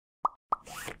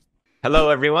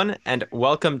Hello, everyone, and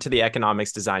welcome to the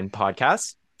Economics Design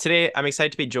Podcast. Today, I'm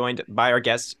excited to be joined by our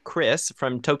guest, Kris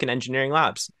from Token Engineering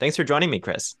Labs. Thanks for joining me,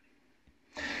 Kris.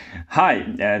 Hi,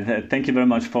 thank you very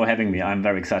much for having me. I'm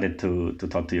very excited to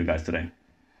talk to you guys today.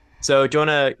 So, do you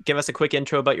want to give us a quick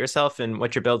intro about yourself and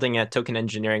what you're building at Token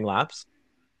Engineering Labs?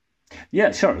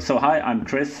 Yeah, sure. So, hi, I'm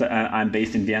Kris. I'm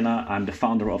based in Vienna. I'm the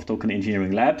founder of Token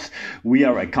Engineering Labs. We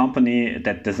are a company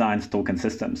that designs token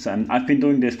systems. And I've been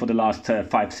doing this for the last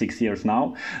 5, 6 years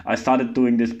now. I started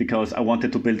doing this because I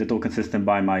wanted to build a token system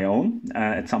by my own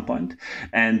at some point.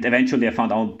 And eventually I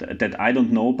found out that I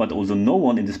don't know, but also no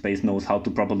one in the space knows how to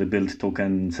properly build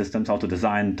token systems, how to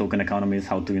design token economies,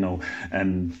 how to,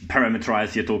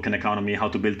 parameterize your token economy, how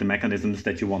to build the mechanisms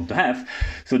that you want to have.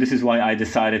 So this is why I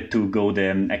decided to go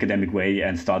the academic way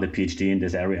and start a PhD in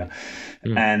this area.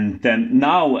 And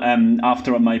now,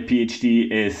 after my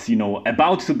PhD is,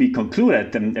 about to be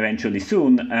concluded, eventually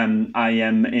soon, I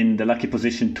am in the lucky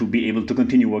position to be able to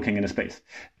continue working in a space.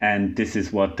 And this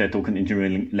is what Token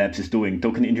Engineering Labs is doing.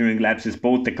 Token Engineering Labs is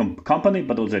both a company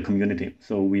but also a community.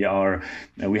 So we have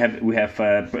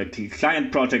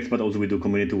client projects, but also we do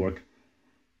community work.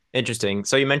 Interesting.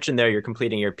 So, you mentioned there you're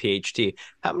completing your PhD.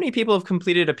 How many people have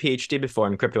completed a PhD before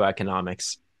in crypto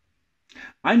economics?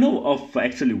 I know of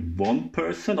actually one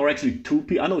person, or actually two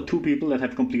people. I know two people that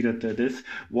have completed this.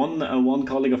 One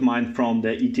colleague of mine from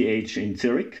the ETH in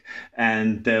Zurich,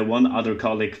 and one other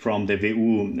colleague from the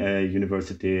WU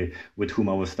University with whom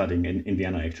I was studying in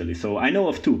Vienna, actually. So I know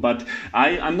of two, but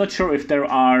I'm not sure if there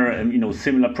are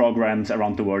similar programs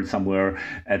around the world somewhere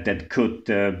that could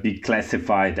be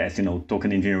classified as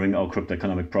token engineering or crypto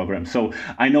economic programs. So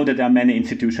I know that there are many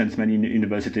institutions, many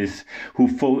universities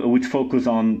which focus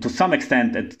on, to some extent,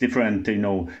 at different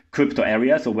crypto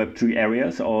areas or Web3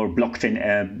 areas or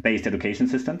blockchain based education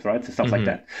systems, right? Stuff like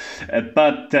that.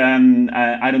 But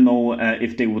I don't know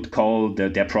if they would call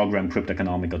their program crypto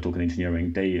economic or token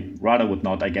engineering. They rather would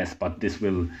not, I guess. But this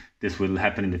will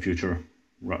happen in the future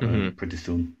pretty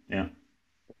soon. Yeah.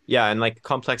 Yeah, and like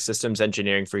complex systems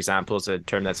engineering, for example, is a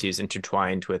term that's used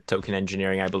intertwined with token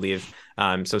engineering, I believe.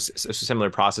 So similar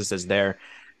processes there.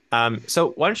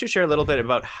 So why don't you share a little bit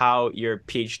about how your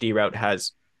PhD route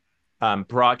has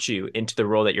brought you into the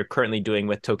role that you're currently doing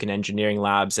with Token Engineering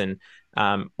Labs, and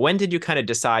when did you kind of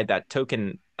decide that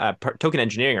token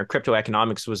engineering or crypto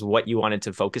economics was what you wanted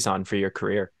to focus on for your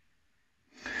career?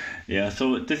 Yeah,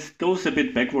 so this goes a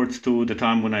bit backwards to the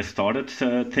time when I started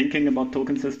thinking about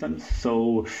token systems.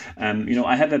 So,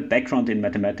 I have a background in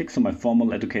mathematics, so my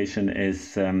formal education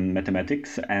is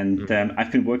mathematics, and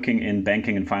I've been working in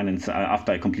banking and finance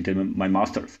after I completed my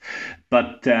master's.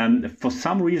 But for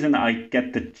some reason, I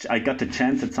got the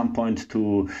chance at some point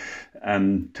to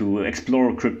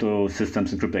explore crypto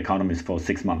systems and crypto economies for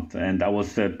 6 months, and I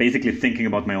was basically thinking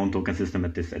about my own token system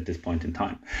at this point in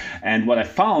time. And what I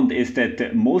found is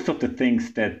that most of the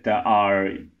things that are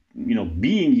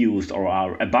being used or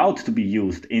are about to be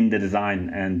used in the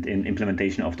design and in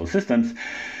implementation of those systems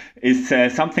is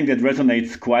something that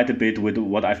resonates quite a bit with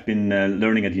what I've been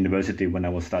learning at university when I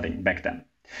was studying back then.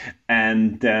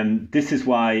 And this is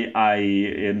why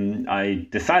I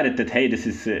decided that, hey,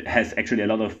 this has actually a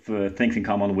lot of things in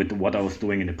common with what I was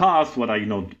doing in the past, what I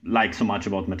like so much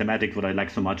about mathematics, what I like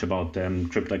so much about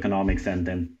crypto economics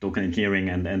and token engineering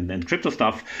and crypto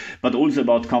stuff, but also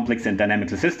about complex and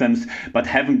dynamical systems, but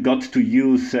haven't got to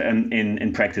use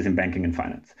in practice in banking and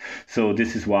finance. So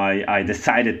this is why I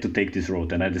decided to take this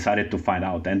road, and I decided to find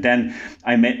out. And then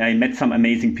I met some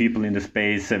amazing people in the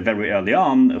space very early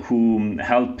on who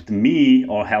helped me,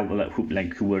 or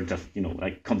who were just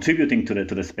contributing to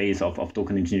the space of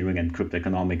token engineering and crypto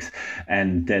economics,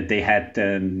 and they had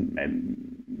a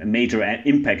major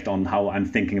impact on how I'm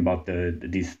thinking about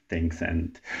these things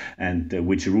and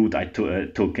which route I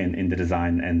took in the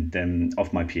design and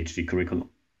of my PhD curriculum.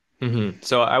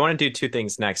 So I want to do two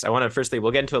things next. I want to firstly,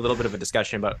 we'll get into a little bit of a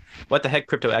discussion about what the heck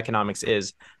crypto economics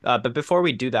is. But before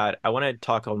we do that, I want to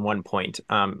talk on one point,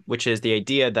 which is the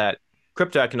idea that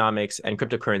crypto economics and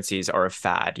cryptocurrencies are a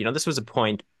fad. This was a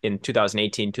point in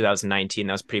 2018, 2019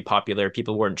 that was pretty popular.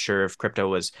 People weren't sure if crypto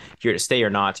was here to stay or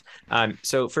not.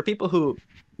 So for people who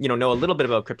know a little bit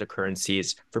about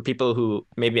cryptocurrencies, for people who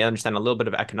maybe understand a little bit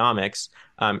of economics,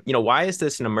 why is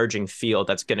this an emerging field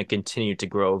that's going to continue to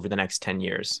grow over the next 10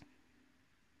 years?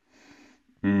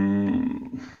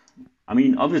 Mm, I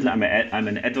mean, obviously, I'm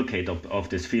an advocate of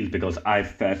this field because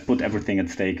I've put everything at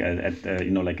stake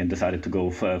and decided to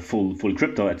go for full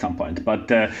crypto at some point. But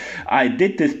I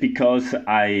did this because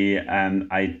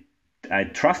I I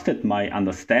trusted my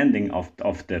understanding of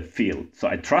the field. So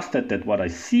I trusted that what I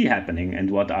see happening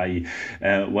and what I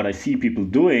see people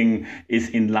doing is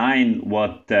in line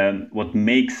what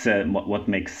makes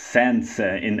sense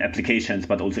in applications,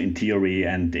 but also in theory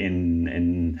and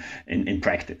in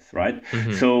practice, right?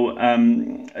 Mm-hmm.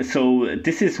 So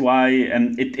this is why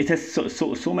it has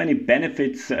so many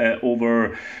benefits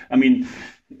over. I mean,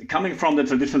 coming from the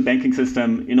traditional banking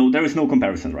system, there is no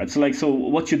comparison, right? So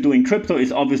what you do in crypto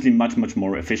is obviously much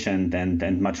more efficient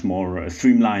and much more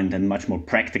streamlined and much more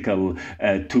practical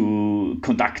to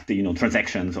conduct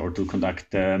transactions or to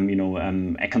conduct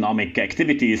economic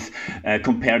activities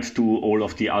compared to all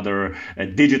of the other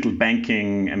digital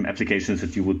banking applications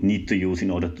that you would need to use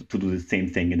in order to do the same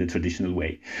thing in the traditional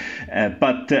way.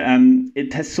 But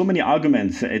it has so many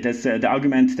arguments. It has the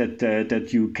argument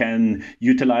that you can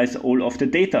utilize all of the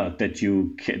data that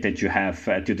you have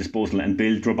at your disposal and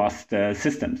build robust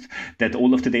systems. That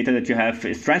all of the data that you have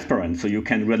is transparent, so you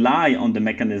can rely on the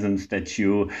mechanisms that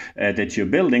you're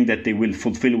building, that they will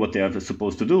fulfill what they are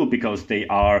supposed to do because they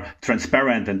are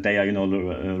transparent and they are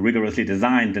rigorously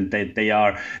designed and they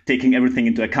are taking everything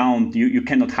into account. You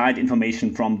cannot hide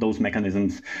information from those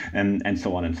mechanisms and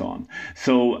so on and so on.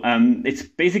 So it's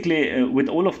basically with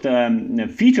all of the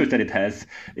features that it has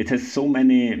so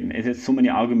many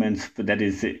arguments that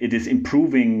it is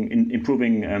improving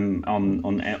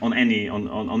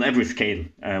on every scale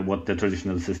what the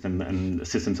traditional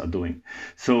systems are doing.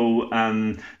 So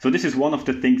this is one of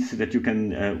the things that you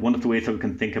can one of the ways that we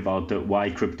can think about why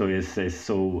crypto is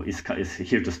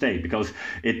here to stay, because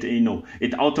it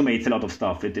automates a lot of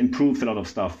stuff, it improves a lot of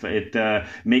stuff, it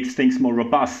makes things more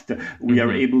robust. We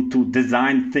are able to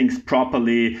design things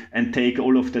properly and take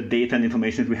all of the data and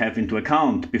information that we have into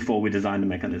account before we design the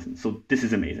mechanism. So this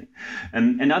is amazing.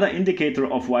 Another indicator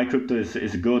of why crypto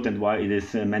is good and why it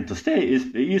is meant to stay is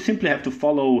you simply have to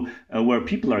follow where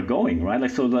people are going, right?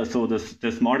 Like so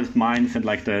the smartest minds and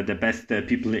like the best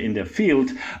people in their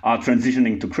field are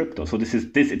transitioning to crypto. So this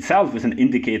itself is an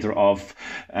indicator of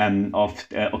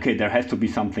okay, there has to be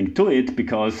something to it,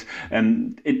 because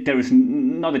there is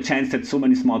not a chance that so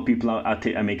many smart people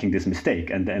are making this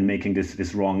mistake and making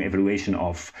this wrong evaluation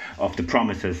of the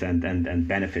promises and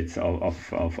benefits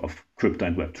of crypto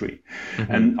and Web3.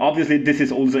 And obviously this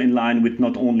is also in line with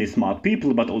not only smart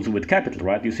people, but also with capital,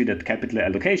 right? You see that capital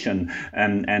allocation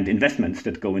and investments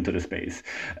that go into the space.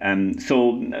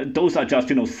 So those are just,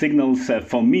 signals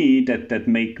for me that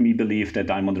make me believe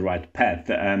that I'm on the right path.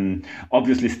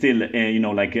 Obviously still,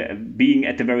 being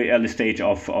at the very early stage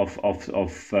of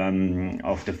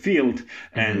the field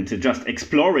and just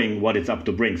exploring what it's up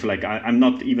to bring. So I'm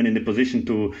not even in the position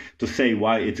to say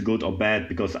why it's good or bad,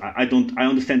 because I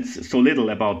understand so little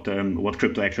about what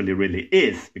crypto actually really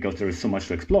is, because there is so much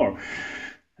to explore.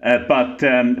 But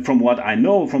from what I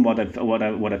know, from what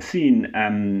I've seen,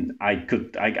 I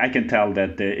can tell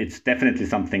that it's definitely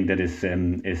something that is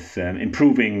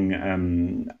improving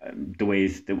the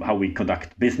ways how we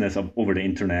conduct business over the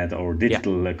internet or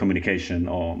digital communication,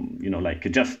 or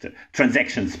just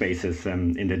transaction spaces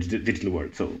in the digital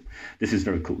world. So this is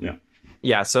very cool. Yeah.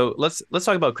 Yeah. So let's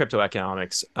talk about crypto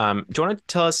economics. Do you want to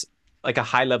tell us like a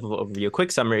high level overview, a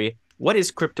quick summary? What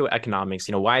is crypto economics?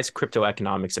 Why is crypto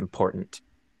economics important?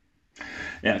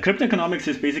 Yeah, cryptoeconomics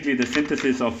is basically the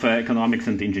synthesis of economics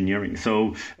and engineering.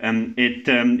 So it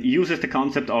uses the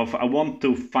concept of, I want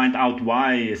to find out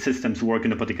why systems work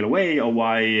in a particular way, or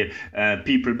why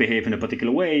people behave in a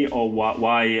particular way, or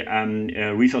why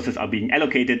resources are being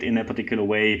allocated in a particular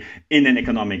way in an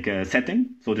economic setting.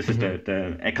 So this is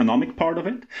the economic part of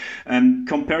it.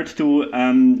 Compared to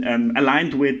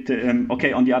aligned with,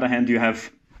 okay, on the other hand, you have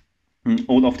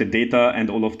all of the data and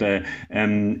all of the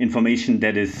information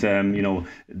that is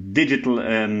digital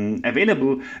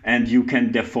available, and you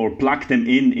can therefore plug them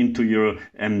into your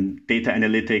data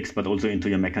analytics, but also into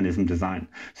your mechanism design.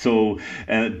 So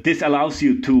this allows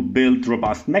you to build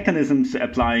robust mechanisms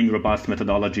applying robust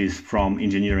methodologies from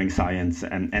engineering, science,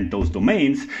 and those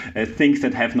domains, things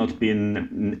that have not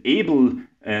been able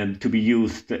to be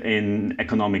used in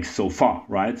economics so far,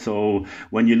 right? So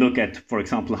when you look at, for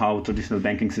example, how traditional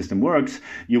banking system works,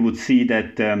 you would see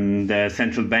that the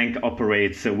central bank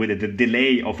operates with a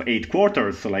delay of 8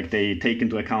 quarters. So they take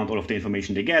into account all of the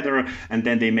information they gather, and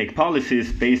then they make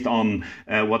policies based on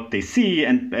what they see,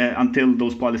 and until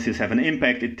those policies have an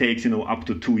impact, it takes up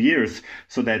to 2 years,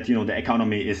 so that the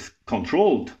economy is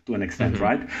controlled to an extent, Hmm.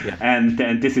 right? Yeah. And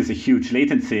this is a huge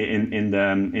latency in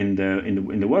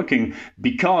the working,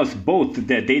 because both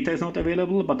the data is not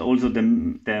available, but also the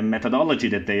methodology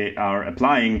that they are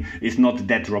applying is not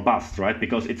that robust, right?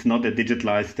 Because it's not a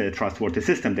digitalized, trustworthy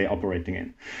system they're operating in.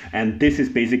 And this is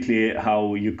basically how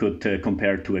you could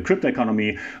compare to a crypto economy,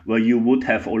 where you would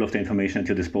have all of the information at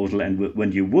your disposal, and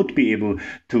when you would be able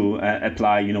to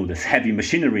apply, this heavy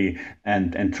machinery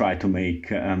and try to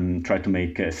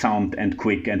make sound and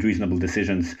quick and reasonable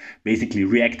decisions, basically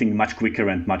reacting much quicker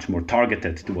and much more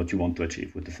targeted to what you want to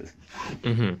achieve with the system.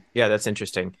 Hmm. Yeah, that's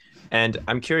interesting. And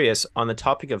I'm curious on the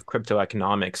topic of crypto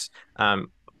economics.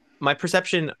 My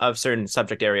perception of certain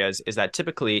subject areas is that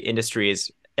typically industry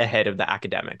is ahead of the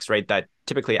academics, right? That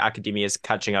typically academia is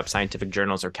catching up, scientific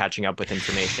journals are catching up with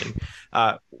information.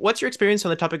 What's your experience on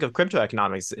the topic of crypto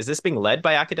economics? Is this being led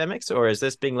by academics or is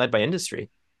this being led by industry?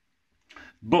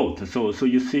 Both. So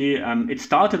you see, it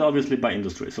started obviously by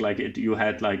industry. So you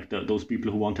had those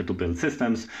people who wanted to build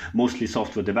systems, mostly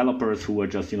software developers who were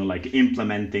just like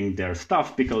implementing their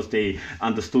stuff because they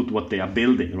understood what they are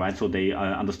building, right? So they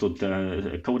understood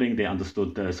coding, they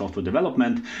understood software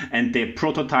development, and they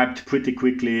prototyped pretty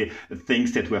quickly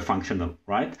things that were functional,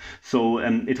 right? So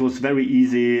it was very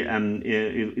easy.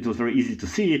 It was very easy to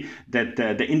see that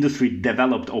the industry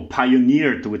developed or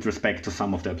pioneered with respect to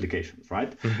some of the applications,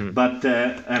 right? Hmm. But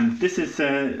this is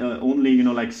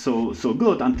only so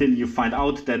good until you find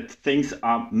out that things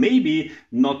are maybe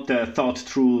not thought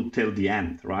through till the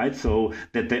end, right? So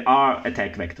that there are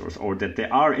attack vectors, or that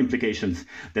there are implications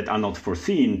that are not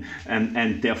foreseen,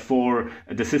 and therefore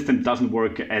the system doesn't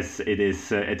work as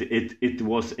it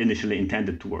was initially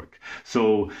intended to work.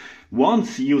 So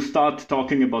once you start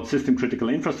talking about system critical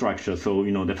infrastructure, so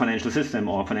the financial system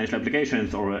or financial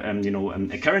applications, or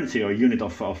a currency or unit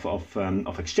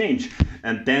of exchange,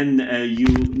 and then you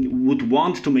would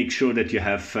want to make sure that you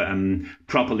have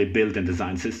properly built and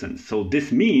designed systems. So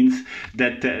this means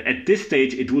that at this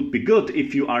stage it would be good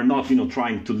if you are not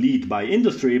trying to lead by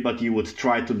industry, but you would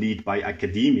try to lead by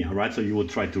academia, right? So you would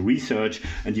try to research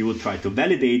and you would try to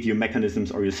validate your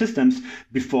mechanisms or your systems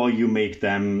before you make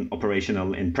them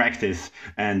operational in practice,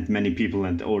 and many people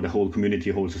or the whole community,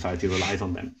 whole society relies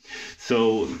on them.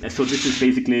 So this is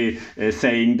basically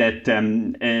saying that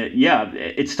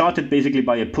it started basically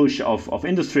by a push of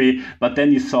industry, but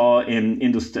then you saw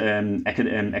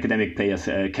academic players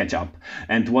catch up.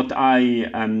 And what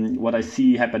I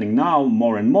see happening now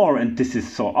more and more, and this is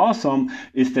so awesome,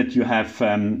 is that you have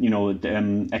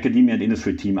the academia and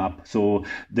industry team up. So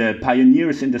the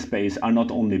pioneers in the space are not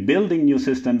only building new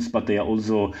systems, but they are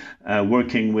also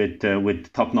working with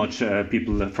top-notch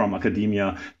people from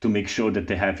academia to make sure that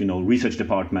they have research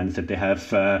departments, that they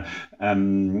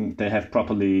have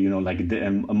properly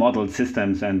modeled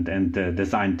systems and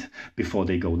designed before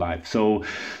they go live. So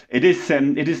it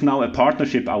is now a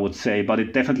partnership, I would say, but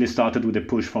it definitely started with a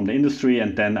push from the industry,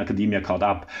 and then academia caught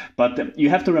up. But you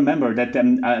have to remember that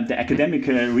the academic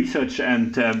research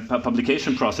and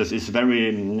publication process is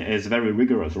very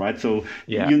rigorous, right? So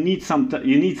Yeah. you need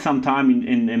some time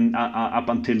in up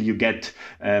until you get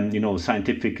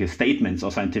scientific statements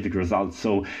or scientific results.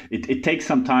 So it takes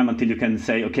some time until you can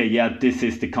say, okay, yeah, this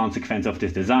is the consequence of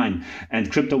this design.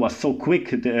 And crypto was so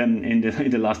quick in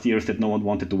the last years that no one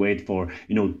wanted to wait for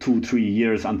 2-3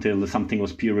 years until something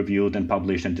was peer reviewed and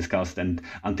published and discussed and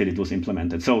until it was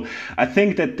implemented. So I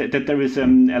think that there is a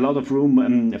lot of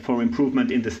room for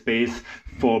improvement in the space,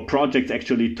 for projects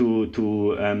actually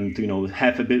to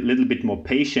have little bit more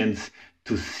patience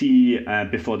to see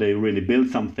before they really build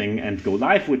something and go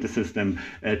live with the system,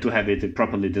 to have it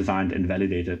properly designed and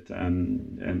validated,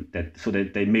 so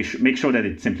that they make sure that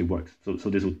it simply works. So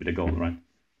this would be the goal, right?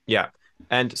 Yeah.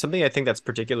 And something I think that's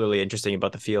particularly interesting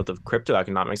about the field of crypto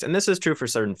economics, and this is true for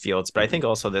certain fields, but I think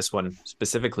also this one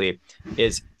specifically,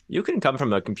 is you can come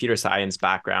from a computer science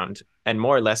background and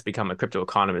more or less become a crypto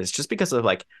economist just because of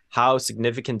like how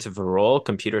significant of a role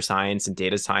computer science and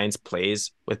data science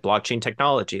plays with blockchain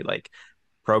technology. Like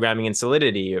programming in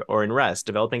Solidity or in Rest,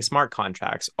 developing smart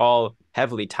contracts, all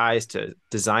heavily ties to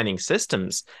designing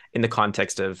systems in the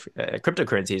context of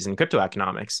cryptocurrencies and crypto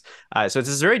economics. So it's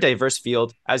this very diverse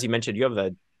field. As you mentioned, you have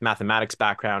a mathematics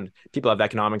background, people have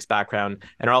economics background,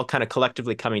 and are all kind of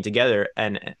collectively coming together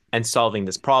and solving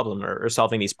this problem, or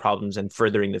solving these problems and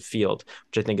furthering the field,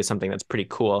 which I think is something that's pretty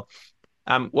cool.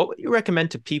 What would you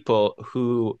recommend to people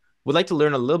who would like to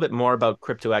learn a little bit more about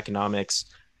crypto economics,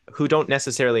 who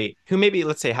maybe,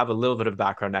 let's say, have a little bit of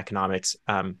background in economics,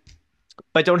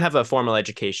 but don't have a formal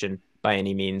education by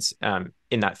any means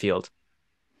in that field?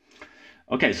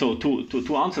 Okay, so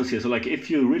two answers here. So like if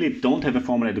you really don't have a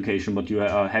formal education, but you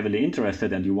are heavily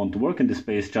interested and you want to work in the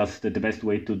space, just the best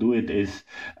way to do it is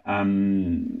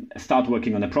start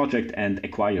working on a project and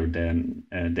acquire the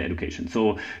education.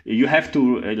 So you have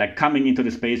to like coming into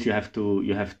the space, you have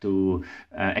to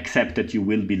accept that you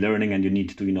will be learning and you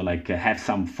need to like have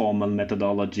some formal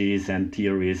methodologies and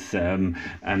theories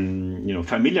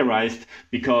familiarized,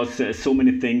 because so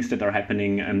many things that are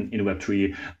happening in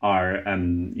Web3 are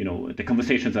the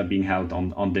conversations are being held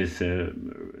on this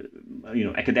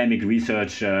academic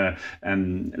research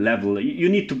level. You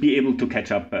need to be able to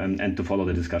catch up and to follow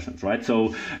the discussions, right?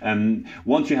 So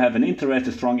once you have an interest,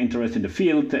 a strong interest in the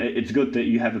field, it's good that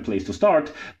you have a place to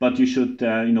start, but you should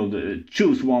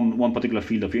choose one particular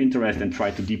field of your interest and try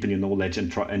to deepen your knowledge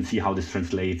and try and see how this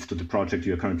translates to the project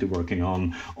you're currently working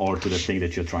on or to the thing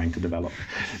that you're trying to develop.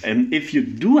 If you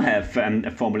do have a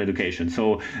formal education,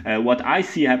 so what I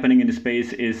see happening in the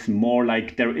space is more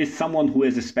like there is someone who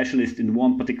is a specialist in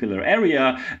one particular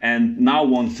area and now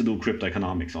wants to do crypto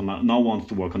economics or now wants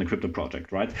to work on a crypto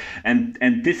project, right? And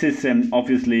this is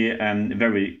obviously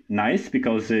very nice,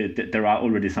 because there are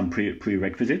already some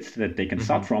prerequisites that they can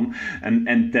start from,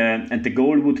 and the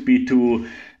goal would be to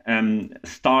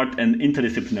start an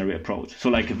interdisciplinary approach. So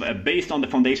like based on the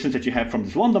foundations that you have from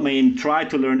this one domain, try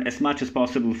to learn as much as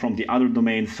possible from the other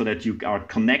domains so that you are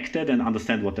connected and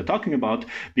understand what they're talking about,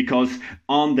 because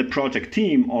on the project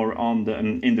team or on the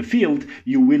in the field,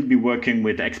 you will be working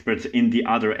with experts in the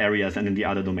other areas and in the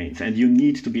other domains, and you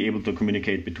need to be able to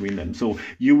communicate between them. So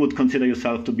you would consider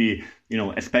yourself to be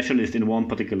a specialist in one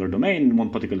particular domain, in one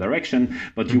particular direction,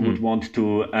 but you would want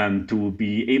to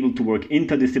be able to work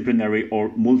interdisciplinary or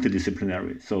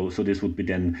multidisciplinary. So this would be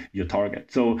then your target.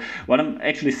 So what I'm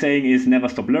actually saying is never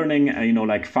stop learning.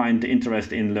 Like find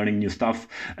interest in learning new stuff,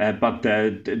 but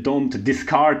don't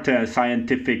discard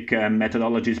scientific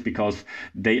methodologies, because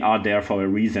they are there for a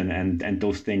reason, and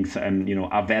those things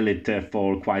are valid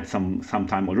for quite some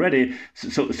time already.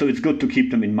 So it's good to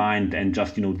keep them in mind and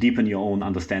just deepen your own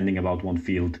understanding about one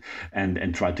field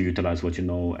and try to utilize what you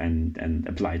know and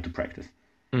apply it to practice.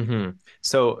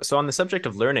 So on the subject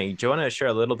of learning, do you want to share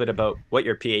a little bit about what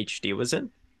your PhD was in?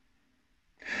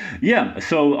 Yeah,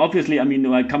 so obviously, I mean,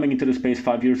 like coming into the space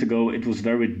 5 years ago, it was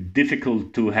very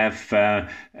difficult to have a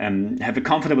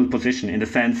comfortable position, in the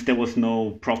sense there was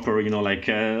no proper,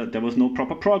 there was no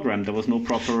proper program, there was no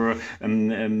proper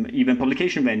even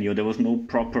publication venue, there was no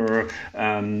proper,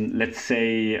 let's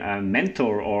say,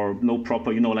 mentor, or no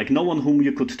proper, no one whom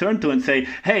you could turn to and say,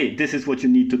 hey, this is what you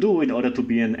need to do in order to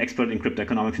be an expert in crypto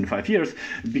economics in 5 years,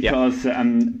 because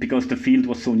the field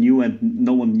was so new and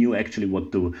no one knew actually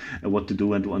what to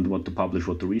do and what to publish,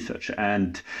 what to research.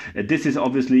 And this is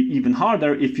obviously even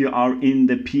harder if you are in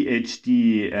the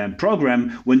PhD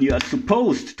program, when you are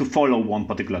supposed to follow one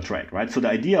particular track, right? So the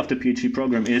idea of the PhD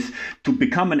program is to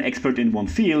become an expert in one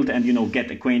field and,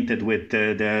 get acquainted with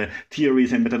the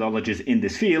theories and methodologies in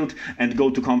this field and go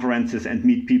to conferences and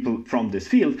meet people from this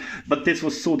field. But this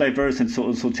was so diverse and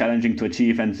so challenging to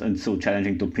achieve and so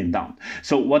challenging to pin down.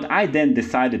 So what I then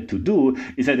decided to do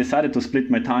is I decided to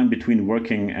split my time between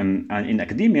working in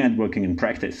academia and working in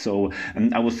practice. So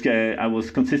I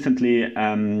was consistently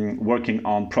working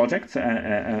on projects,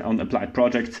 on applied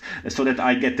projects, so that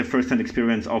I get the first-hand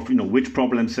experience of which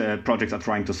problems projects are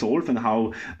trying to solve and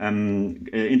how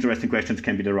interesting questions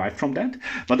can be derived from that.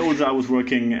 But also I was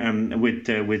working with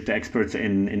experts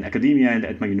in academia and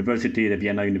at my university, the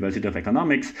Vienna University of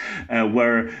Economics,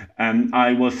 where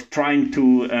I was trying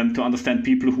to understand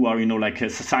people who are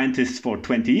scientists for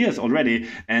 20 years already,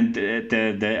 and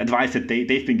the advice that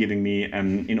they've been giving me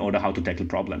in order how to tackle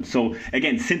problems. So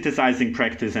again, synthesizing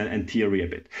practice and theory a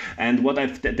bit. And what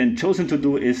I've then chosen to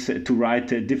do is to write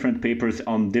different papers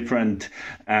on different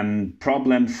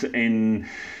problems in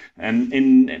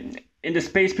the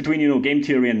space between game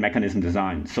theory and mechanism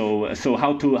design. So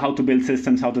how to build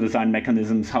systems, how to design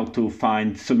mechanisms, how to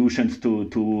find solutions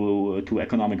to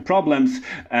economic problems,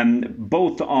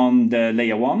 both on the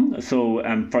layer one. So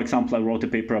for example, I wrote a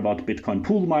paper about Bitcoin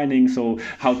pool mining. So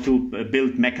how to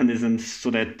build mechanisms so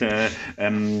that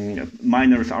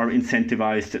miners are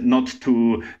incentivized not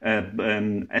to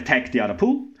attack the other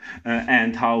pool.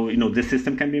 And how the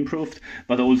system can be improved.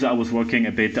 But also I was working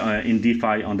a bit in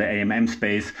DeFi on the AMM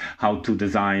space, how to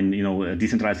design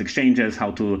decentralized exchanges,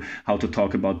 how to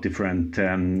talk about different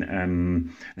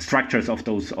structures of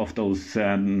those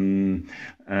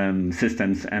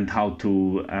systems, and how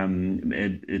to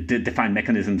define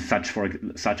mechanisms such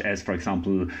as, for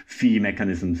example, fee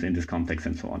mechanisms in this context,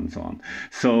 and so on and so on.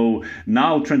 So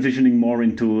now transitioning more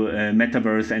into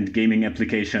metaverse and gaming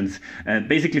applications,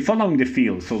 basically following the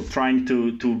field. So trying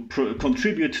to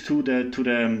contribute to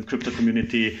the crypto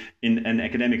community in an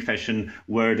academic fashion,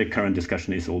 where the current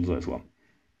discussion is also as well.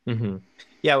 Hmm.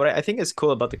 Yeah, what I think is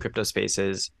cool about the crypto space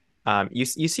is you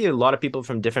see a lot of people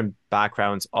from different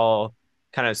backgrounds all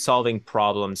kind of solving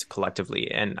problems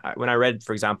collectively. And when I read,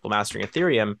 for example, Mastering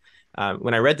Ethereum,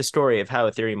 when I read the story of how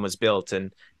Ethereum was built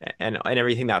and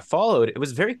everything that followed, it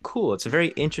was very cool. It's a very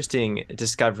interesting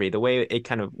discovery. The way it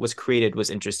kind of was created was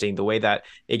interesting. The way that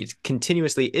it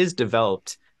continuously is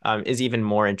developed is even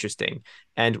more interesting.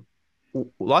 And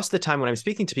lots of the time when I'm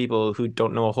speaking to people who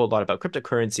don't know a whole lot about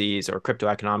cryptocurrencies or crypto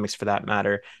economics for that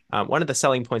matter, one of the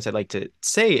selling points I'd like to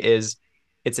say is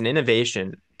it's an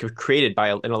innovation created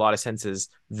by, in a lot of senses,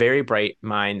 very bright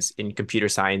minds in computer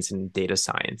science and data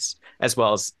science, as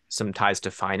well as some ties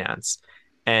to finance.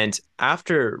 And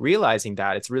after realizing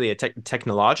that it's really a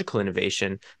technological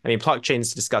innovation, I mean,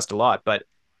 blockchain's discussed a lot, but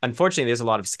unfortunately, there's a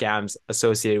lot of scams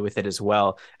associated with it as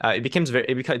well. It becomes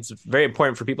very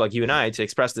important for people like you and I to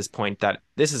express this point that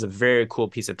this is a very cool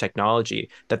piece of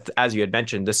technology that, as you had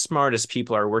mentioned, the smartest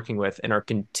people are working with and are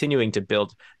continuing to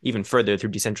build even further through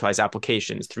decentralized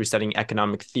applications, through studying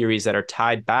economic theories that are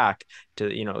tied back to,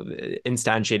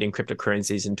 instantiating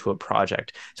cryptocurrencies into a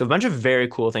project. So a bunch of very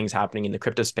cool things happening in the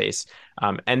crypto space,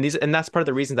 and that's part of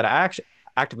the reason that I actually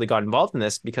actively got involved in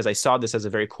this, because I saw this as a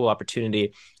very cool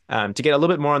opportunity to get a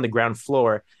little bit more on the ground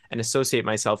floor and associate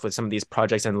myself with some of these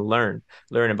projects and learn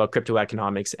about crypto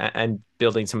economics and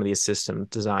building some of these system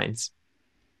designs.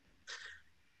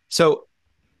 So,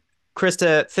 Kris,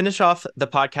 to finish off the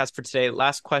podcast for today,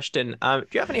 last question. Do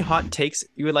you have any hot takes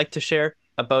you would like to share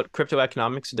about crypto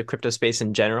economics or the crypto space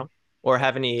in general, or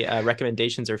have any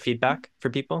recommendations or feedback for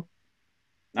people?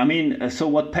 I mean, so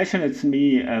what passionates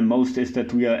me most is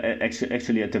that we are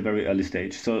actually at a very early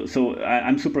stage.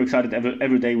 I'm super excited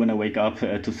every day when I wake up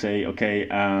to say, okay,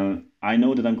 I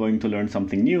know that I'm going to learn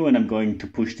something new and I'm going to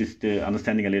push the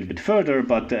understanding a little bit further.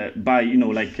 But by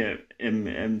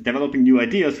developing new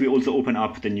ideas, we also open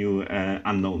up the new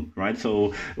unknown, right?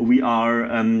 So we are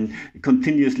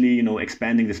continuously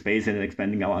expanding the space and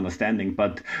expanding our understanding.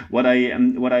 But what I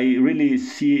really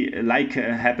see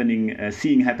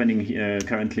seeing happening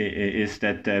currently is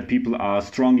that people are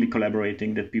strongly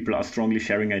collaborating, that people are strongly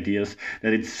sharing ideas,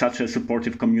 that it's such a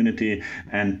supportive community,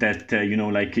 and that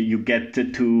you get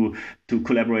to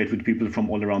collaborate with people from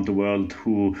all around the world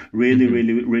who really,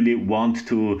 really want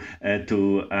to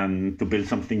build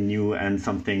something new and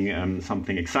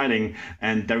something exciting.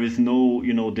 And there is no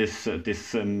this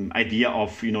idea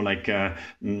of like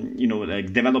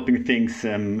developing things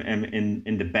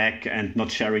in the back and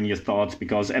not sharing your thoughts,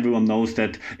 because everyone knows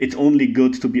that it's only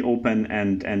good to be open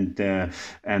and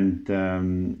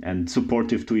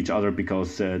supportive to each other,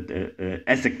 because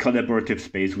as a collaborative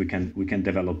space we can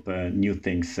develop new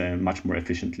things much more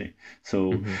efficiently.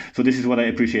 So this is what I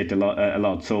appreciate a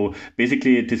lot. So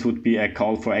basically, this would be a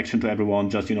call for action to everyone.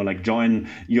 Just join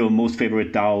your most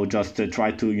favorite DAO. Just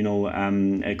try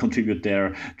to contribute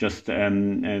there. Just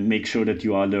make sure that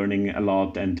you are learning a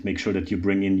lot, and make sure that you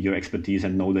bring in your expertise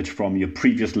and knowledge from your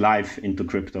previous life into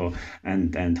crypto,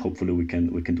 and hopefully we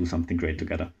can do something great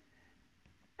together.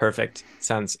 Perfect.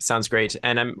 Sounds great.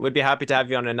 And I would be happy to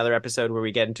have you on another episode where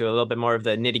we get into a little bit more of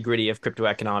the nitty-gritty of crypto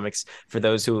economics for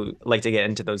those who like to get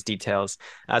into those details.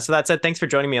 So that said, thanks for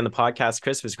joining me on the podcast,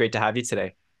 Kris. It was great to have you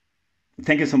today.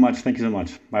 Thank you so much. Thank you so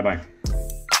much. Bye bye.